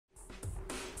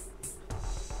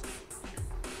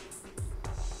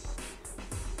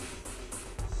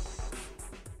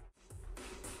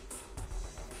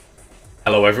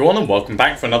Hello everyone and welcome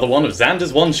back for another one of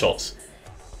Xander's One-Shots.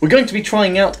 We're going to be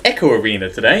trying out Echo Arena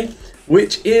today,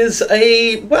 which is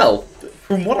a, well,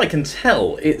 from what I can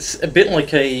tell, it's a bit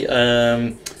like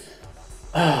a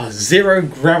zero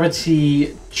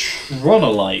gravity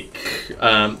Tron-alike,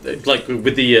 like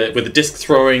with the disc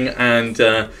throwing and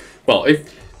well,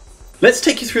 let's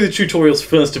take you through the tutorials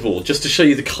first of all, just to show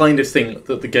you the kind of thing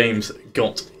that the game's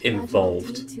got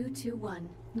involved. 221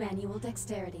 manual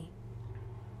dexterity.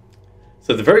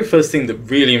 So the very first thing that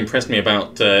really impressed me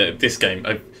about this game,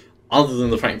 other than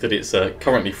the fact that it's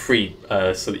currently free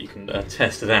so that you can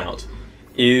test it out,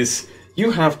 is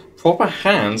you have proper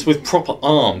hands with proper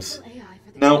arms.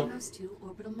 Now,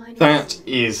 that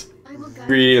is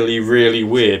really, really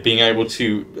weird, being able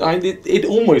to... it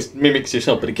almost mimics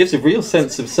yourself, but it gives a real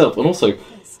sense of self. And also,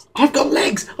 I've got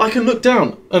legs! I can look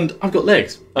down, and I've got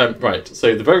legs. Right,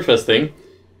 so the very first thing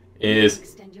is...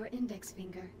 Extend your index finger.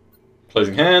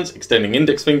 Closing hands, extending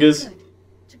index fingers. Good.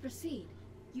 To proceed,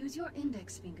 use your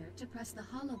index finger to press the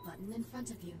hollow button in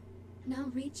front of you.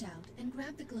 Now reach out and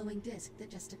grab the glowing disc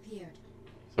that just appeared.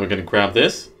 So we're going to grab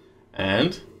this,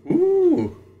 and...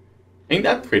 Ooh! Ain't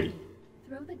that pretty?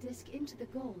 Throw the disc into the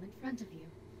goal in front of you.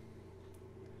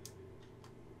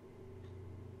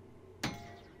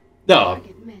 Ah.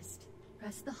 Target missed.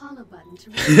 Press the hollow button to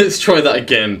Let's try that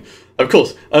again. Of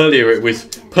course, earlier it was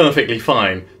perfectly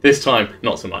fine. This time,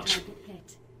 not so much. Target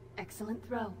hit. Excellent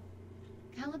throw.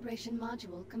 Calibration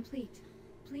module complete.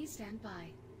 Please stand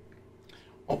by.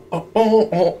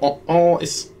 Oh,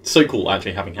 it's so cool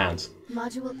actually having hands.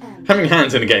 Module M. Having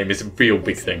hands in a game is a real big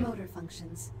Basic thing. motor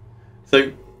functions.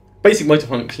 So, basic motor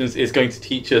functions is going to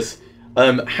teach us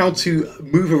how to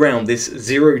move around this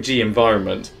zero-G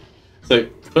environment. So,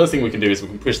 the first thing we can do is we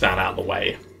can push that out of the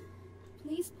way.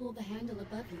 Please pull the handle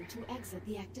above you to exit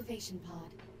the activation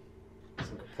pod.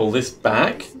 Pull this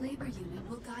back. This labor unit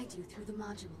will guide you through the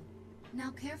module.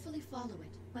 Now carefully follow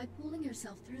it by pulling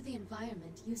yourself through the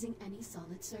environment using any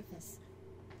solid surface.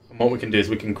 And what we can do is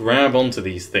we can grab onto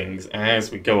these things as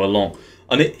we go along.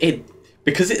 And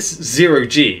because it's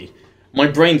zero-G, my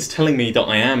brain's telling me that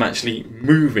I am actually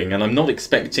moving and I'm not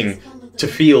expecting to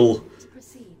feel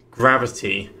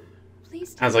gravity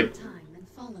as I...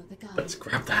 Let's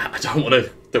grab that. I don't want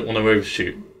to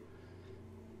overshoot.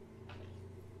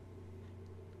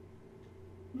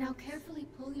 Now carefully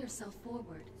pull yourself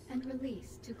forward and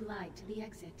release to glide to the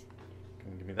exit.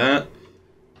 Give me that.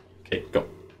 Okay, got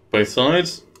both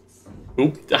sides.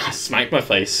 Oop, smacked my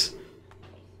face.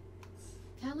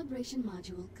 Calibration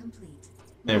module complete.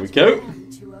 There we go.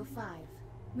 M205.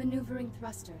 Maneuvering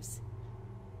thrusters.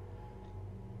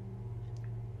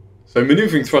 So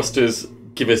maneuvering thrusters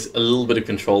give us a little bit of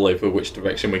control over which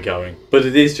direction we're going, but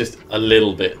it is just a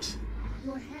little bit.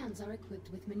 Your hands are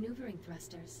equipped with maneuvering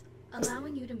thrusters,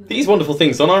 allowing you to move these wonderful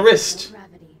things on our wrist.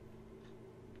 Gravity.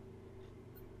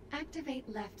 Activate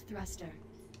left thruster.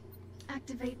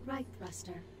 Activate right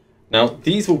thruster. Now,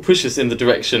 these will push us in the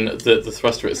direction that the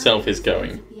thruster itself is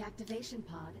going. Exit the activation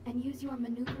pod and use your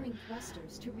maneuvering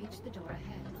thrusters to reach the door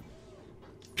ahead.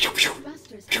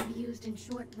 Thrusters can be used in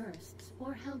short bursts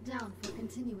or held down for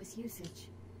continuous usage.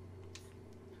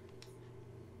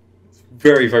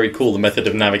 Very, very cool, the method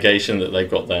of navigation that they've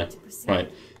got there.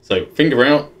 Right, so finger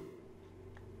out,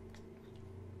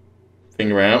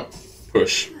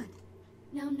 push. Good.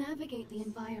 Now navigate the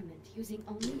environment using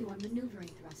only your maneuvering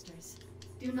thrusters.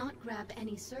 Do not grab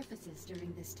any surfaces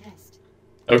during this test.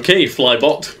 Okay,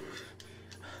 Flybot.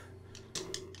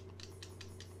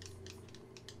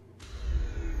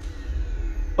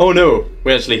 Oh no,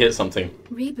 we actually hit something.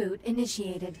 Reboot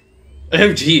initiated. Oh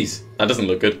jeez, that doesn't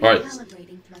look good. Alright.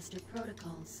 Calibrating thruster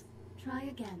protocols. Try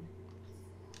again.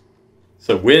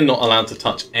 So we're not allowed to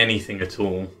touch anything at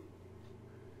all.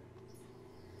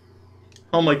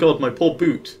 Oh my god, my poor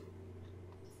boot.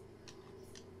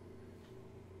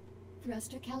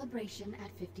 Thruster calibration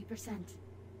at 50%.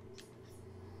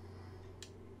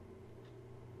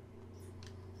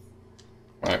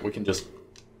 Right, we can just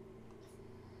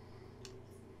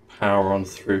power on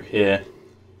through here.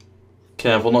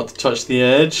 Careful not to touch the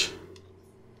edge.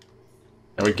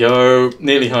 There we go,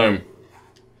 nearly home.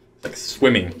 It's like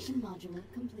swimming.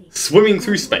 Swimming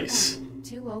through space.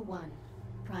 201.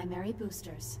 Primary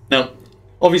boosters. Now,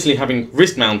 obviously having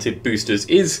wrist-mounted boosters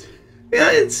is...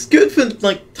 yeah, it's good for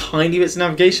like tiny bits of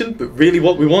navigation, but really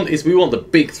what we want is we want the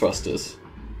big thrusters.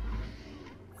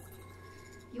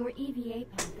 Your EVA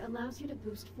pack allows you to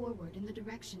boost forward in the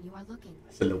direction you are looking.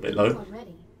 It's a little bit low. When you are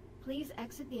ready, please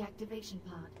exit the activation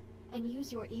pod and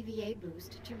use your EVA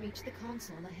boost to reach the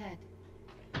console ahead.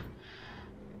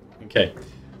 Okay,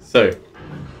 so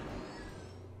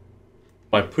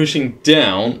by pushing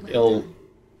down, it'll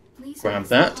Grab press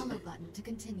that. the hollow button to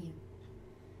continue.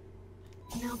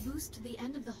 Now boost to the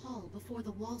end of the hall before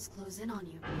the walls close in on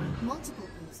you. Multiple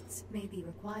boosts may be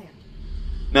required.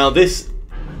 Now this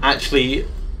actually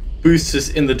boosts us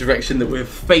in the direction that we're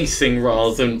facing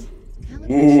rather than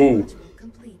ooh,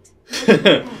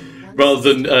 rather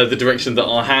than the direction that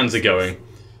our hands are going.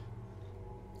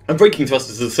 And braking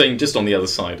thrusters are the same, just on the other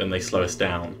side, and they slow us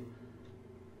down.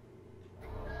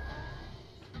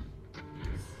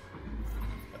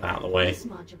 Get out of the way. This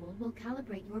module will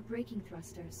calibrate your braking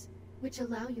thrusters, which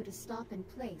allow you to stop in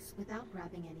place without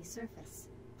grabbing any surface.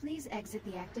 Please exit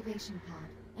the activation pod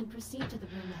and proceed to the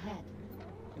room ahead.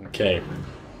 Okay.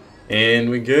 In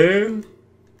we go.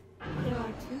 There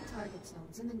are 2 target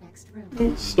zones in the next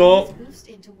room. Stop. Please boost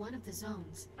into one of the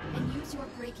zones and use your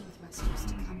braking thrusters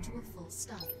to come to a full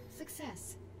stop.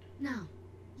 Success. Now,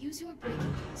 use your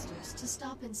braking thrusters to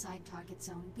stop inside target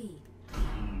zone B.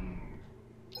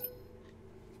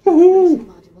 Woohoo!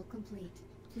 Module complete.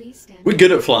 Please stand. We're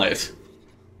good at flight.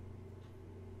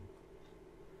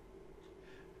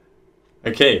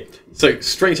 Okay, so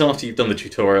straight after you've done the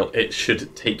tutorial, it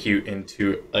should take you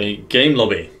into a game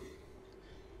lobby.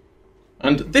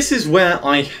 And this is where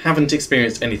I haven't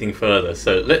experienced anything further,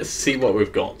 so let's see what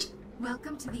we've got.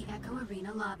 Welcome to the Echo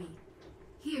Arena lobby.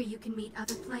 Here you can meet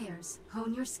other players,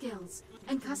 hone your skills,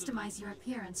 and customize your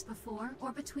appearance before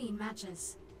or between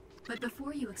matches. But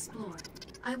before you explore,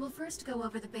 I will first go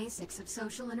over the basics of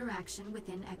social interaction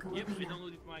within Echo Arena.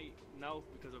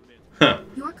 Huh.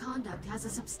 Your conduct has a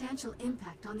substantial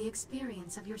impact on the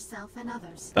experience of yourself and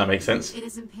others. That makes sense. It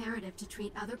is imperative to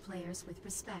treat other players with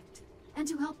respect, and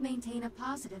to help maintain a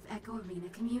positive Echo Arena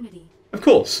community. Of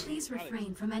course. Please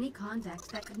refrain from any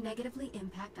conduct that could negatively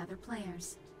impact other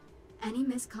players. Any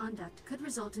misconduct could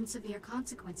result in severe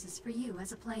consequences for you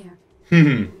as a player.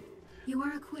 You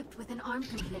are equipped with an ARM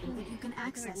computer that you can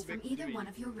access from either one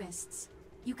of your wrists.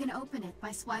 You can open it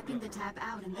by swiping the tab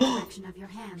out in the direction of your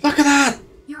hand. Look at that!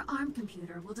 Your ARM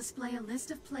computer will display a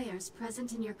list of players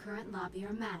present in your current lobby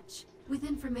or match, with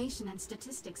information and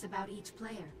statistics about each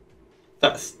player.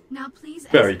 That's Now please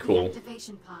very exit cool. the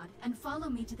activation pod and follow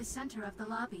me to the center of the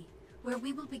lobby, where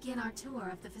we will begin our tour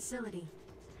of the facility.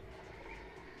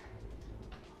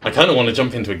 I kind of want to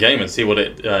jump into a game and see what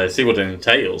it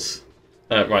entails.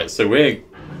 Right, so we're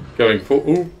going for.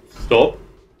 Ooh, stop.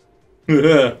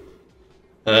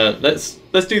 Let's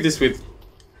do this with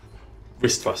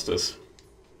wrist thrusters.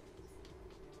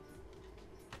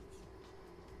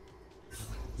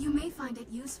 You may find it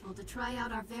useful to try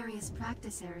out our various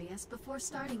practice areas before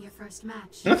starting your first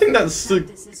match. I think that's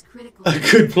Practice is critical a to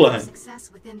good plan. success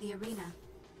within the arena.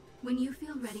 When you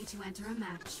feel ready to enter a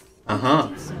match, Uh-huh.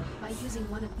 do so by using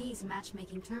one of these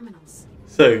matchmaking terminals.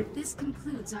 So, This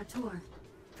concludes our tour.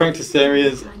 practice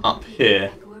areas up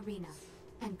here. Echo Arena,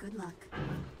 and good luck.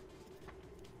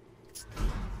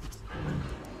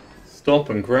 Stop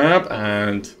and grab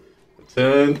and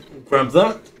turn. Grab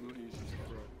that.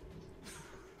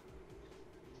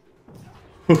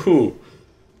 Woohoo!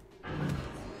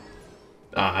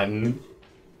 And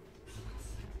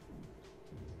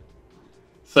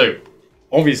so,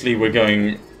 obviously, we're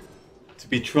going to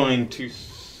be trying to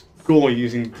score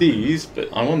using these, but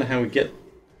I wonder how we get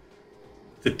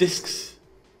the discs.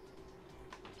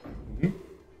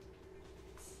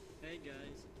 Hey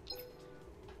guys.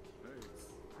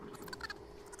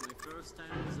 My first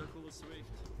time with Oculus Rift.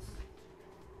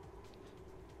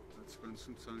 Let's spend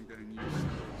some time getting used to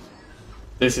this.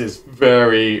 This is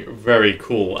very, very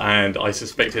cool, and I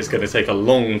suspect it's going to take a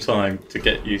long time to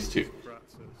get used to.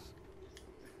 Practice.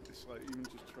 It's like even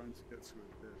just trying to get to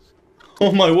a disc.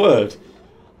 Oh my word!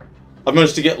 I've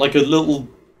managed to get like a little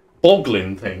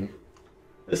boggling thing.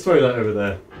 Let's throw that over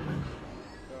there.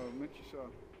 Oh, make you sure.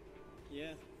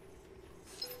 Yeah.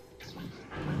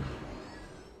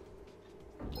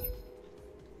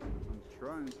 I'm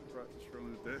trying to practice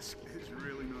rolling a disc. It's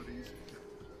really not easy.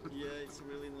 Yeah, it's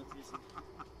really not easy.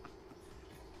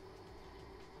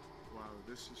 Wow,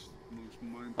 this is the most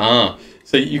mind. Ah,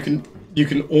 so you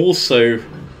can also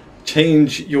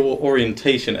change your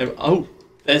orientation. Oh,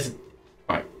 there's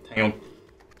right. Hang on.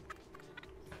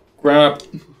 Grab.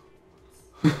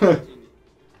 Guys,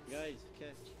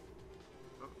 catch.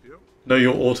 Oh, yep. Know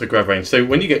your auto grab range. So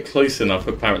when you get close enough,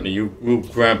 apparently you will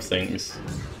grab things.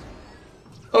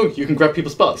 Oh, you can grab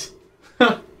people's butts.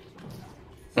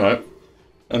 Alright.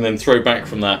 And then throw back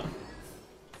from that.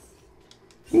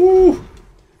 Ooh!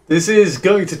 This is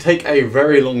going to take a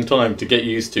very long time to get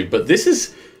used to, but this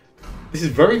is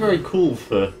very, very cool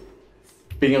for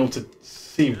being able to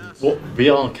see what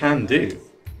VR can do.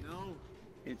 No.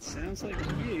 It sounds like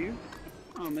you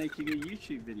are making a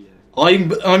YouTube video.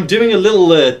 I'm doing a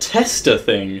little tester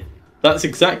thing. That's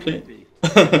exactly it. Maybe. I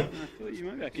thought you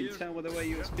maybe. I can tell by the way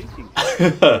you were speaking.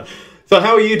 So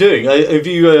how are you doing? Have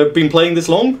you been playing this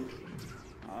long?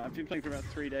 I've been playing for about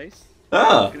 3 days.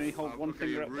 Ah. I can only hold one Okay,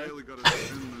 finger you up there. really got to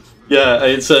spin this. Yeah,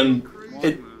 it's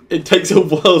it takes a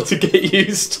while to get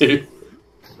used to.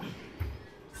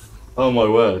 Oh my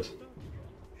word.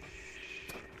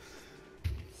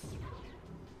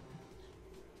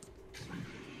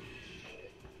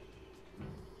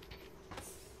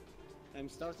 I'm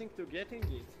starting to get in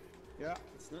it. Yeah.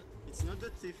 It's not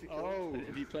that difficult. Oh,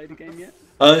 have you played the game yet?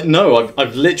 No,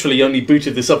 I've literally only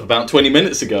booted this up about 20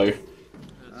 minutes ago.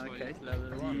 Okay,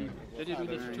 level 1. Did you do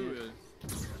the tutorial?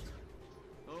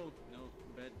 Oh no,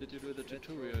 bad. Did you do the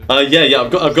tutorial? Yeah,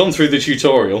 I've gone through the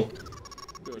tutorial.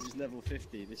 This is level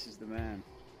 50. This is the man.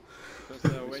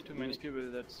 Because there are way too many people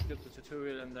that skip the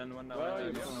tutorial and then wonder why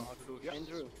they don't know how to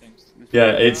do things.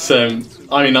 Yeah, it's I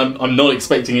mean, I'm not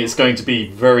expecting it's going to be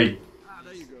very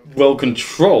well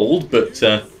controlled, but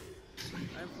I'm from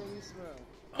Israel.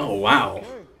 oh wow,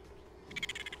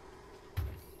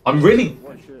 I'm really.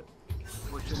 What's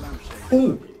your lampshade?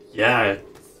 Ooh, yeah.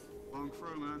 Long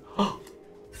throw,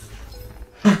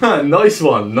 man. Nice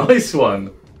one, nice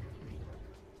one.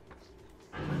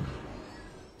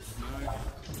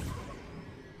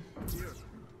 Here.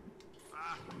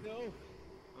 Ah, No.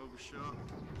 overshot.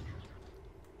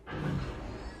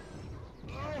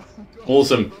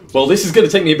 Awesome. Well, this is going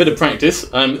to take me a bit of practice,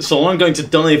 so I'm going to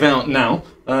dive out now.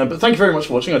 But thank you very much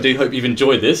for watching. I do hope you've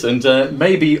enjoyed this, and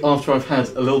maybe after I've had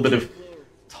a little bit of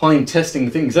time testing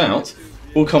things out,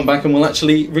 we'll come back and we'll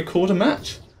actually record a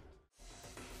match.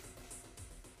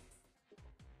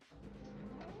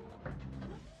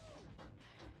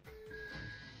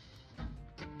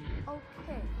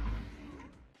 Okay.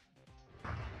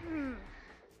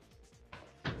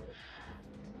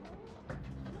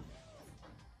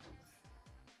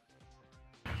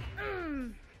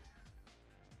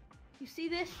 You see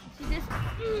this? See this?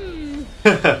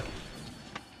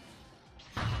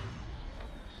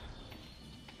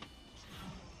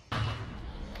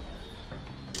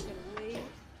 Wait.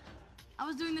 I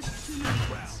was doing this for 2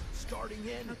 minutes. Starting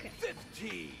in Okay.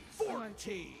 50,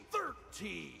 40,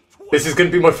 30, 12, This is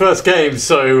going to be my first game,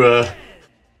 so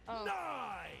 9,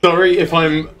 sorry if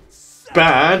I'm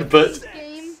bad, but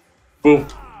Game. well,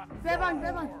 Grab on,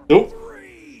 grab on. oh,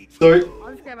 3, sorry.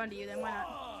 I'll just grab onto you then, why not?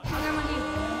 I'll grab onto you.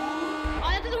 Oh,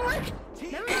 that doesn't work!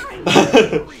 Never mind!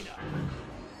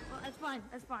 Well,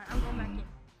 that's fine, I'm going back in.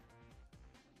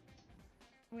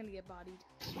 I'm gonna get bodied.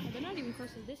 Oh, they're not even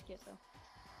close to this kit, though.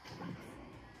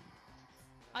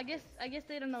 I guess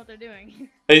they don't know what they're doing.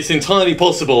 It's entirely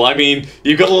possible. I mean,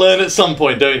 you've got to learn at some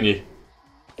point, don't you?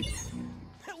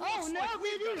 Oh no,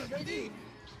 they do!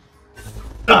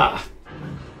 Ah.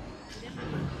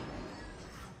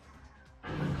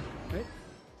 Okay.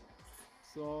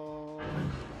 So...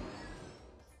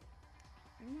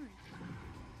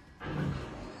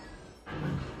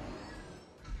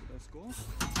 Let's go.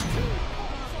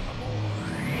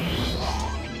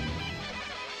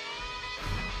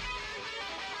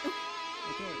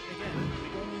 Okay, again,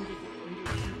 we're going into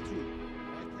Q2.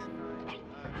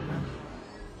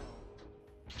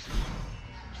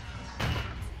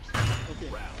 Okay.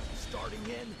 round starting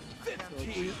in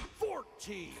 50,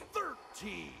 40,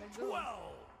 30, 12,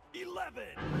 11,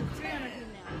 10,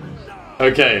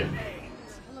 9, Okay. 8,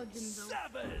 Hello, Jimbo.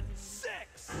 7,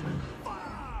 6,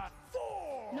 5,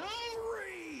 4, No.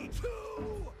 3, 2,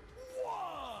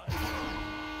 1.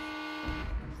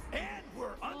 And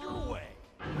we're underway.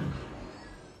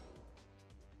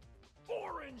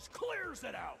 Orange clears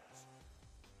it out.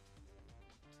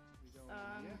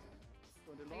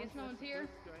 I guess no one's here.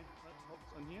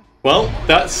 On here. Well,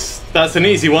 that's an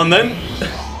easy one then.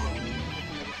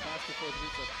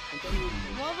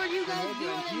 What were you guys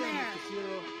doing in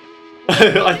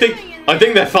there? I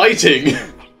think they're fighting.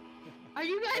 Are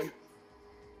you guys?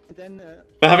 And then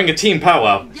They're having a team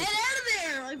powwow. Get out of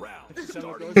there! Like, Round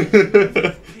starting in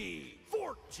 50,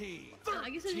 40, 30, I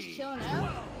guess they're just chilling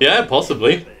out. Yeah,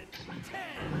 possibly. 10,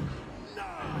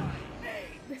 9,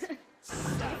 8,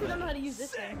 I don't know how to use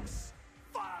this thing. 6,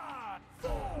 5,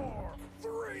 4,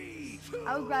 3, 2,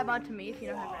 I would grab onto me if you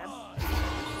know how to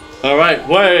grab. All right,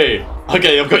 way.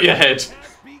 Okay, I've got your head.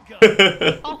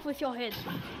 Off with your head.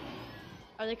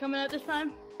 Are they coming out this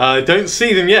time? I don't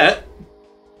see them yet.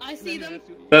 I see them.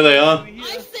 There they are.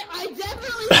 I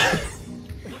definitely.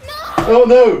 No! Oh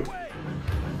no!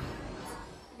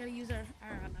 We gotta use ourselves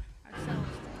to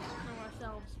throw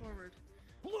ourselves forward.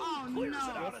 Blue Oh, clears no.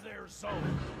 it out of their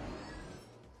zone.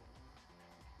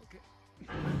 Okay.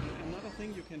 Another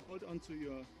thing, you can hold onto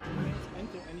your teammates and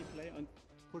to any player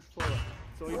push forward.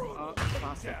 So you are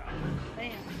faster.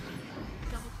 Bam.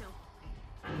 Double kill.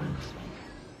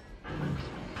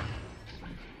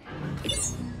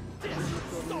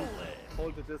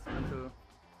 Hold it this until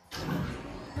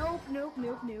Nope, nope,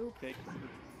 nope, nope. takes it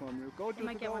from you. Go to They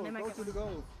might the get goal. one, they might Go get to the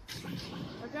goal.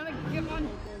 We're gonna get one.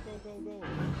 Go.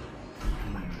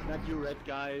 Not you, red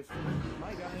guys.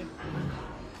 My guy.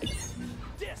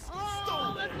 Disc Oh,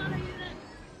 stolen. that's not how you do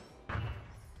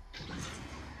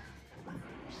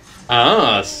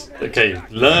that. Okay,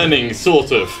 learning,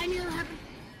 sort of. I knew that happened.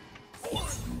 Orin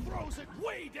throws it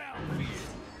way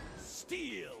downfield.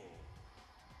 Steal.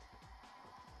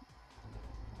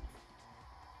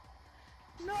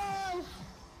 No!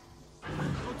 Go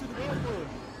to the goal.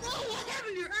 Oh, what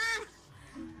happened to your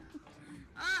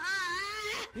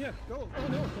Here, go. Oh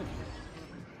no.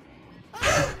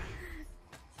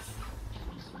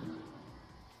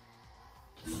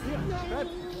 Here, red.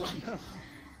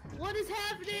 What is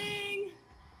happening?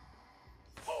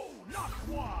 Oh, not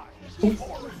wide.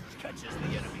 Orange catches the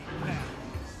enemy pass.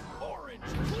 Orange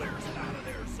clears it out of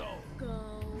their zone.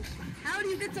 Go. How do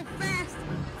you get so fast?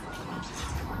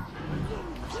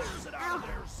 Blue clears it out of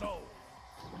their zone.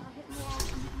 I'm hitting walls.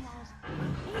 I'm hitting walls.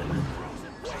 Blue throws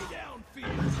it way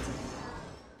downfield.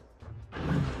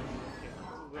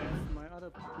 Where's my other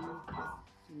team?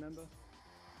 Remember?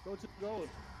 Go to the goal.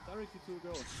 Directly to the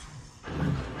goal.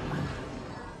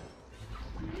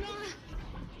 No,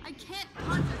 I can't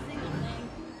punch a single thing.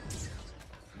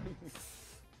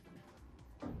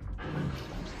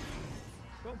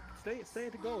 Go. Stay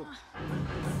at the goal.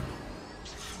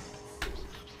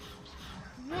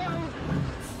 Whoa!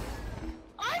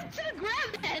 I should have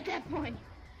grabbed that at that point.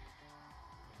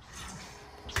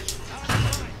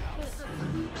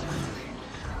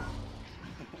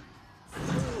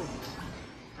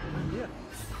 Here.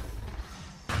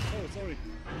 Oh, sorry.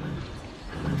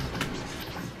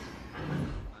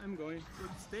 I'm going.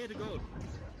 Stay at the goal.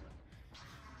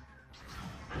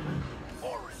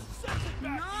 Orange sends it back the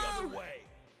No. other way.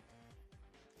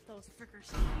 Those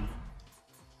frickers. Oh,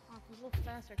 if I was a little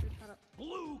faster, I could have caught up.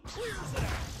 Blue clears it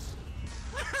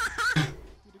out.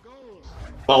 To the goal.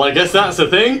 Well, I guess that's a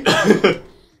thing.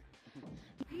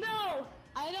 No!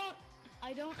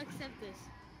 I don't accept this.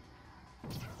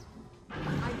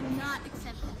 I do not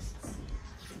accept this.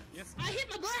 Yes. I hit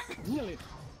my butt! Nearly.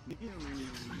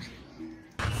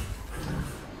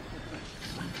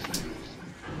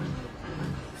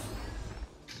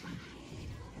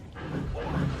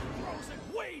 Orange throws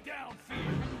it way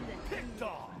downfield. Picked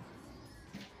off.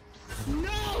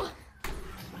 No!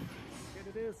 Get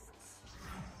it is.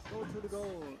 Go to the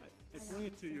goal. I bring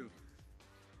it to you.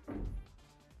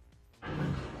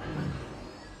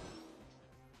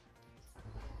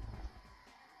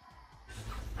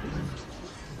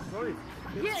 Sorry.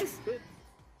 Yes!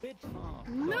 Bit far.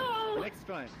 No! Next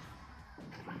try.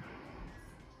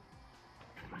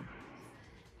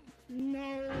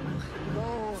 No!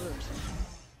 Goal.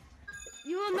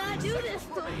 You will not do this,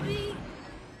 Toby!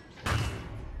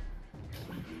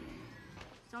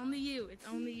 It's only you. It's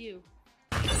only you.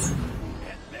 And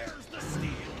there's the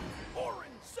steal.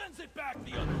 Orange sends it back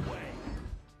the other way.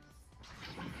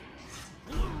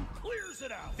 Blue clears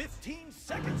it out. 15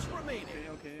 seconds remaining.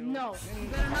 Okay. No. You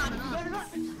better not. You better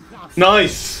not.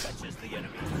 Nice. Catches the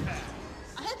enemy's pass.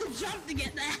 I had to jump to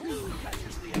get that. Blue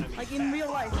catches the enemy's Like pass. in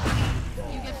real life.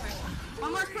 You get first.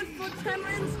 One more push foot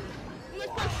tamarind. One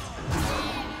more push.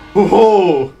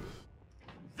 Whoa.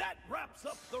 That wraps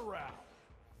up the round.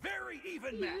 Very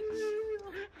even match.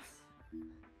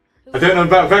 I don't know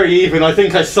about very even. I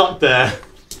think I sucked there.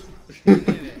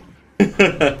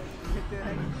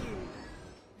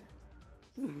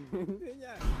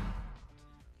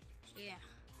 Yeah.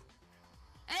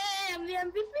 Hey, I'm the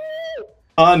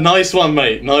MVP. Nice one,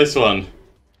 mate. Nice one.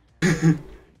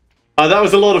 That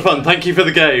was a lot of fun. Thank you for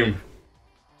the game.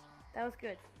 That was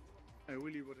good. I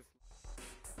really would have.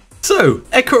 So,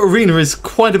 Echo Arena is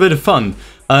quite a bit of fun.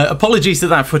 Apologies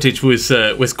that footage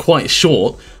was quite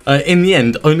short. In the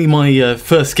end, only my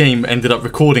first game ended up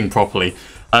recording properly.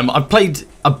 I've played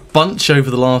a bunch over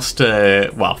the last,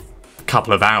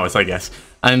 couple of hours, I guess,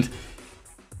 and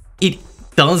it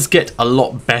does get a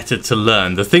lot better to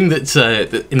learn. The thing that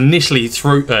initially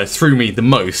threw me the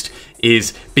most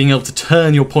is being able to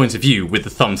turn your point of view with the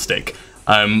thumbstick.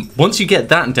 Once you get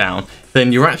that down,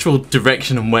 then your actual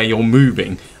direction and where you're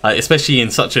moving, especially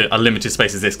in such a limited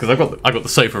space as this, because I've got the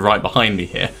sofa right behind me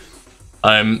here,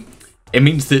 it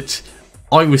means that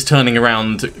I was turning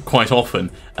around quite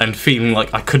often and feeling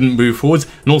like I couldn't move forwards,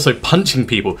 and also punching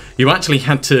people. You actually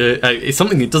had to. It's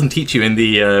something that doesn't teach you in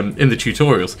the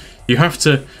tutorials. You have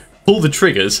to pull the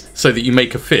triggers so that you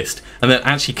make a fist, and then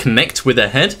actually connect with their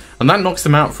head, and that knocks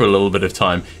them out for a little bit of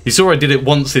time. You saw I did it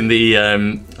once in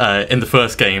the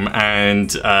first game,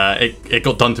 and it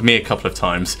got done to me a couple of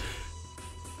times.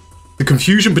 The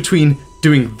confusion between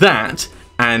doing that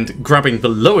and grabbing the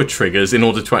lower triggers in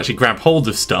order to actually grab hold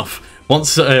of stuff,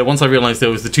 once I realised there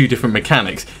was the two different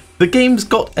mechanics, the game's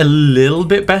got a little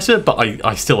bit better, but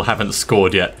I still haven't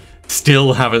scored yet.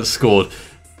 Still haven't scored.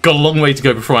 Got a long way to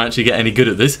go before I actually get any good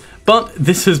at this, but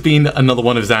this has been another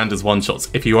one of Xander's one-shots.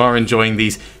 If you are enjoying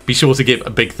these, be sure to give a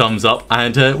big thumbs up,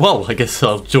 and well, I guess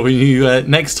I'll join you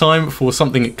next time for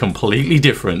something completely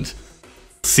different.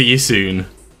 See you soon.